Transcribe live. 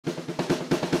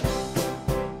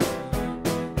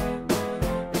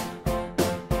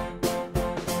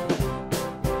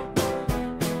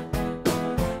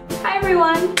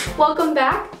everyone! Welcome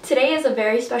back! Today is a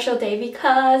very special day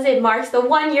because it marks the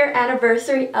 1-year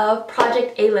anniversary of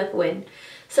Project ALIFWIN.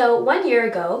 So 1 year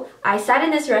ago, I sat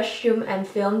in this restroom and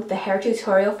filmed the hair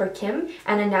tutorial for Kim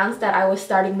and announced that I was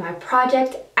starting my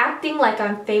project, acting like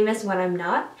I'm famous when I'm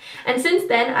not. And since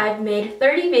then, I've made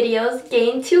 30 videos,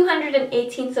 gained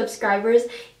 218 subscribers,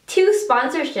 2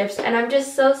 sponsorships, and I'm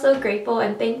just so grateful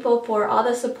and thankful for all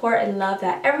the support and love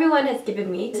that everyone has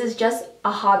given me. This is just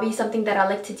a hobby, something that I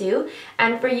like to do,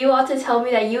 and for you all to tell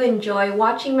me that you enjoy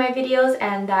watching my videos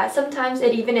and that sometimes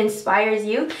it even inspires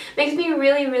you makes me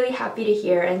really happy to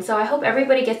hear. And so I hope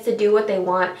everybody gets to do what they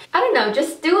want. I don't know,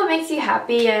 just do what makes you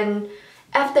happy and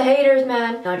F the haters,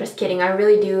 man. No, just kidding, I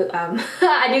really do,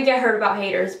 I do get hurt about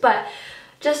haters, but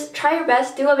just try your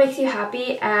best, do what makes you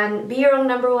happy, and be your own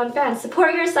 #1 fan.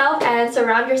 Support yourself and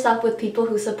surround yourself with people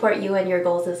who support you and your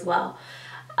goals as well.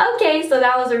 Okay, so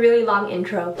that was a really long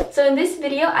intro. So in this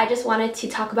video, I just wanted to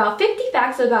talk about 50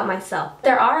 facts about myself.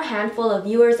 There are a handful of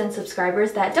viewers and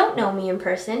subscribers that don't know me in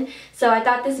person, so I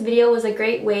thought this video was a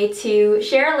great way to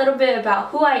share a little bit about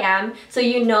who I am so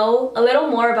you know a little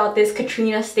more about this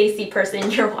Katrina Stacie person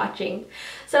you're watching.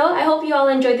 So I hope you all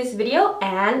enjoyed this video,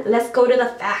 and let's go to the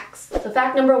facts. So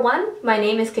fact number 1, my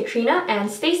name is Katrina and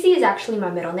Stacie is actually my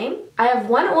middle name. I have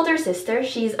one older sister.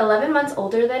 She's 11 months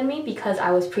older than me because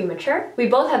I was premature. We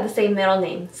both have the same middle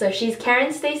name. So she's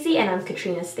Karen Stacie and I'm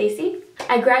Katrina Stacie.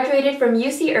 I graduated from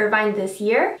UC Irvine this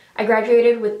year. I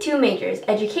graduated with 2 majors,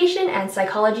 education and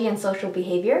psychology and social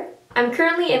behavior. I'm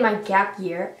currently in my gap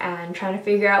year and trying to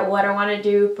figure out what I want to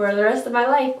do for the rest of my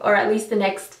life, or at least the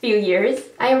next few years.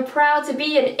 I am proud to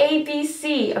be an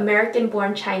ABC,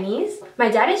 American-born Chinese. My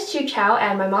dad is Chu Chow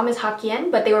and my mom is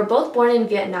Hokkien, but they were both born in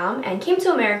Vietnam and came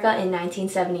to America in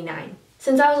 1979.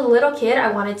 Since I was a little kid,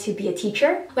 I wanted to be a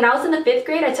teacher. When I was in the 5th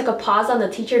grade, I took a pause on the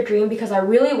teacher dream because I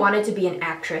really wanted to be an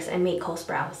actress and make Cole's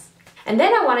brows. And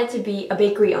then I wanted to be a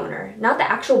bakery owner. Not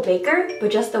the actual baker, but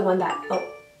just the one that... Oh.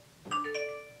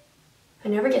 I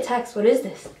never get texts. What is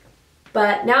this?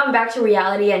 But now I'm back to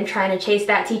reality and trying to chase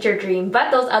that teacher dream.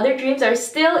 But those other dreams are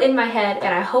still in my head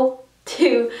and I hope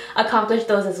to accomplish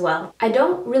those as well. I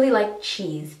don't really like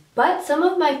cheese, but some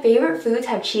of my favorite foods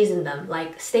have cheese in them,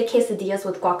 like steak quesadillas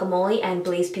with guacamole and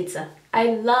Blaze pizza. I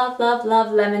love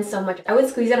lemon so much. I would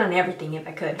squeeze it on everything if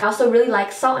I could. I also really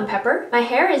like salt and pepper. My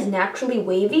hair is naturally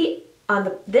wavy on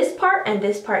this part and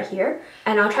this part here,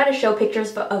 and I'll try to show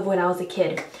pictures of when I was a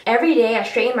kid. Every day I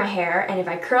straighten my hair, and if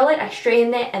I curl it, I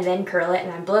straighten it and then curl it,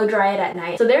 and I blow dry it at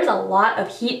night. So there's a lot of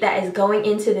heat that is going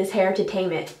into this hair to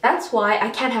tame it. That's why I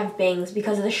can't have bangs,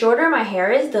 because the shorter my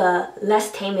hair is, the less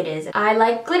tame it is. I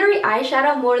like glittery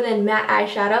eyeshadow more than matte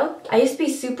eyeshadow. I used to be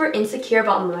super insecure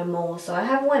about my moles, so I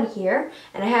have one here,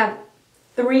 and I have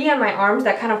 3 on my arms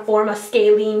that kind of form a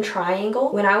scalene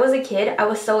triangle. When I was a kid, I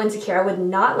was so insecure. I would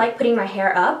not like putting my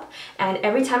hair up, and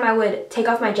every time I would take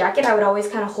off my jacket, I would always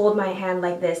kind of hold my hand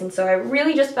like this, and so I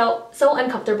really just felt so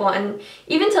uncomfortable. And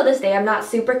even till this day, I'm not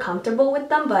super comfortable with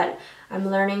them, but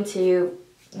I'm learning to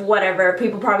whatever.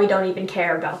 People probably don't even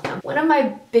care about them. One of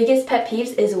my biggest pet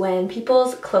peeves is when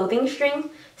people's clothing string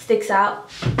sticks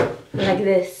out like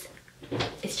this.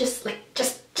 It's just like,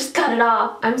 just cut it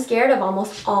off. I'm scared of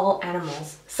almost all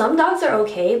animals. Some dogs are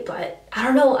okay, but I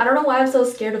don't know why I'm so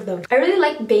scared of them. I really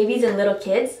like babies and little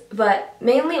kids, but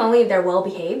mainly only if they're well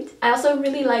behaved. I also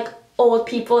really like old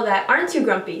people that aren't too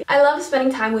grumpy. I love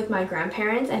spending time with my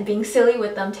grandparents and being silly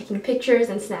with them, taking pictures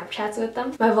and Snapchats with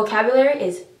them. My vocabulary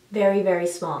is very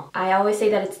small. I always say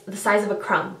that it's the size of a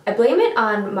crumb. I blame it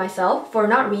on myself for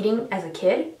not reading as a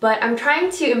kid, but I'm trying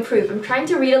to improve. I'm trying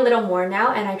to read a little more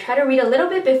now, and I try to read a little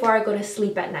bit before I go to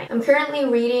sleep at night. I'm currently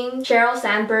reading Sheryl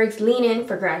Sandberg's Lean In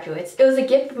for Graduates. It was a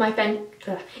gift from my friend.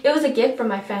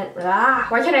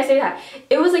 Why can't I say that?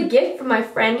 It was a gift from my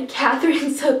friend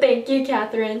Catherine, so thank you,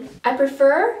 Catherine. I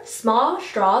prefer small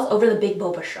straws over the big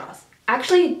boba straws.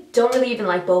 Actually don't really even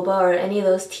like boba or any of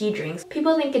those tea drinks.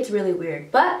 People think it's really weird,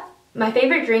 but my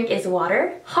favorite drink is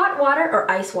water. Hot water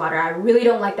or ice water. I really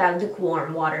don't like that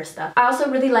lukewarm water stuff. I also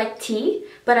really like tea,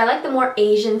 but I like the more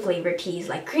Asian flavored teas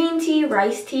like green tea,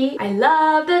 rice tea. I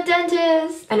love the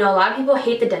dentist. I know a lot of people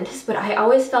hate the dentist, but I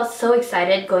always felt so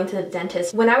excited going to the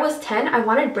dentist. When I was 10, I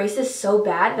wanted braces so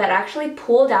bad that I actually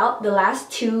pulled out the last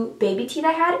 2 baby teeth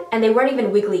I had, and they weren't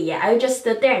even wiggly yet. I just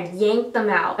stood there and yanked them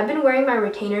out. I've been wearing my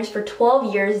retainers for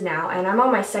 12 years now, and I'm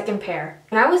on my 2nd pair.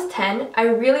 When I was 10, I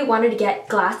really wanted to get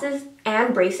glasses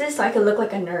and braces so I could look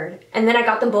like a nerd. And then I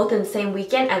got them both in the same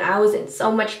weekend and I was in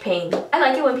so much pain. I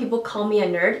like it when people call me a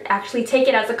nerd. Actually take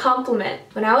it as a compliment.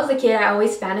 When I was a kid, I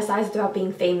always fantasized about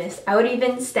being famous. I would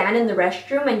even stand in the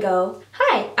restroom and go,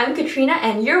 "Hi, I'm Katrina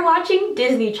and you're watching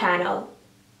Disney Channel."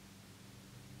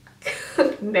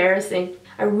 Embarrassing.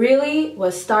 I really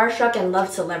was starstruck and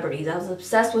loved celebrities. I was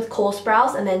obsessed with Cole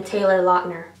Sprouse and then Taylor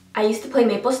Lautner. I used to play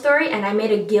MapleStory and I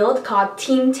made a guild called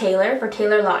Team Taylor for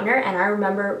Taylor Lautner, and I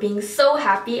remember being so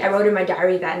happy. I wrote in my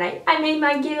diary that night, I made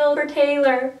my guild for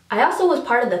Taylor. I also was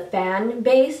part of the fan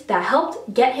base that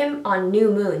helped get him on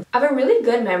New Moon. I have a really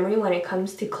good memory when it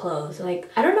comes to clothes.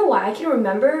 Like, I don't know why, I can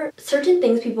remember certain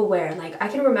things people wear. Like, I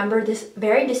can remember this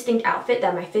very distinct outfit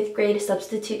that my 5th grade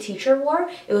substitute teacher wore.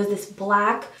 It was this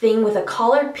black thing with a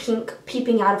collared pink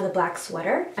peeping out of the black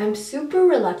sweater. I'm super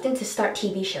reluctant to start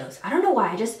TV shows. I don't know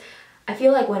why, I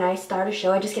feel like when I start a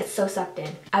show, I just get so sucked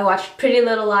in. I watched Pretty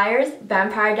Little Liars,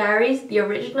 Vampire Diaries, the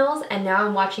originals, and now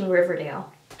I'm watching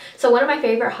Riverdale. So one of my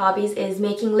favorite hobbies is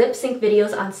making lip sync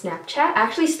videos on Snapchat. I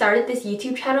actually started this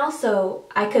YouTube channel so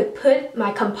I could put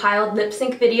my compiled lip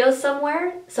sync videos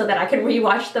somewhere so that I could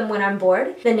rewatch them when I'm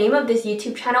bored. The name of this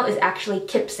YouTube channel is actually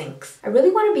Kip Syncs. I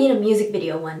really want to be in a music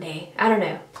video one day. I don't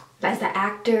know, as the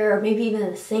actor or maybe even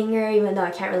a singer, even though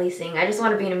I can't really sing. I just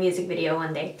want to be in a music video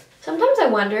one day. Sometimes I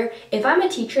wonder, if I'm a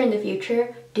teacher in the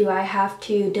future, do I have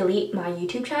to delete my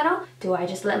YouTube channel? Do I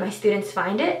just let my students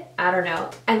find it? I don't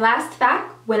know. And last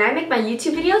fact, when I make my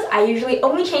YouTube videos, I usually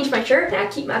only change my shirt and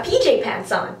I keep my PJ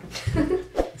pants on.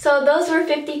 So those were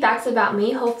 50 facts about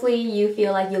me. Hopefully you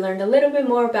feel like you learned a little bit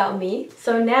more about me.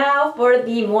 So now for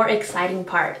the more exciting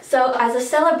part. So as a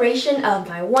celebration of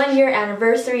my 1-year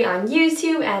anniversary on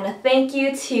YouTube and a thank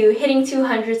you to hitting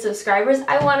 200 subscribers,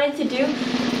 I wanted to do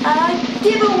a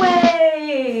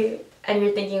giveaway! And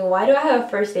you're thinking, why do I have a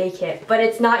first aid kit? But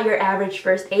it's not your average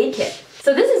first aid kit.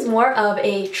 So this is more of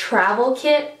a travel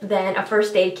kit than a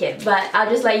first aid kit, but I'll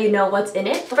just let you know what's in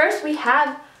it. First we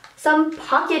have some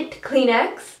pocket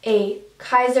Kleenex, a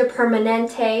Kaiser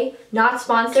Permanente, not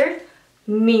sponsored,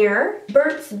 mirror,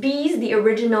 Burt's Bees, the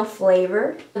original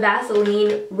flavor,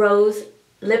 Vaseline Rose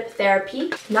Lip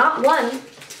Therapy, not 1,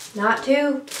 not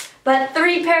 2, but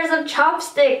 3 pairs of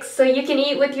chopsticks so you can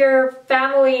eat with your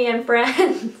family and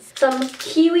friends. Some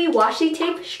kiwi washi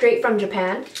tape straight from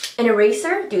Japan. An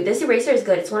eraser. Dude, this eraser is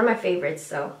good. It's one of my favorites,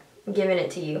 so I'm giving it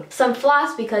to you. Some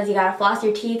floss because you gotta floss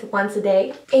your teeth once a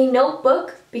day. A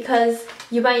notebook because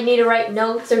you might need to write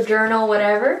notes or journal,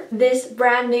 whatever. This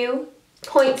brand new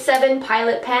 0.7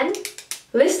 Pilot pen.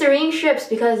 Listerine strips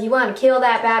because you want to kill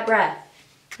that bad breath.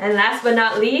 And last but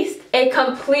not least, a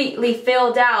completely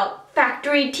filled out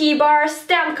factory T-bar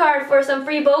stamp card for some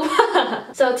free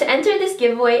boba. So to enter this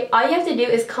giveaway, all you have to do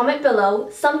is comment below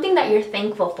something that you're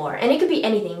thankful for. And it could be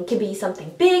anything. It could be something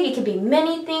big, it could be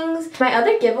many things. My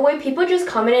other giveaway, people just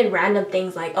commented random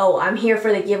things like, oh, I'm here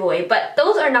for the giveaway, but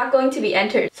those are not going to be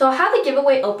entered. So I'll have the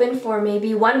giveaway open for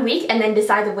maybe 1 week and then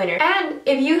decide the winner. And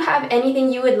if you have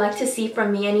anything you would like to see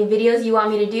from me, any videos you want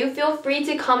me to do, feel free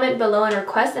to comment below and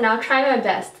request and I'll try my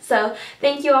best. So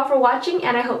thank you all for watching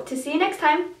and I hope to see you next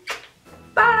time.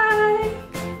 Bye!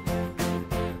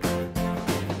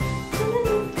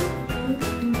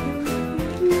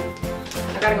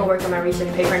 I gotta go work on my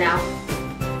research paper now.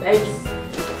 Thanks.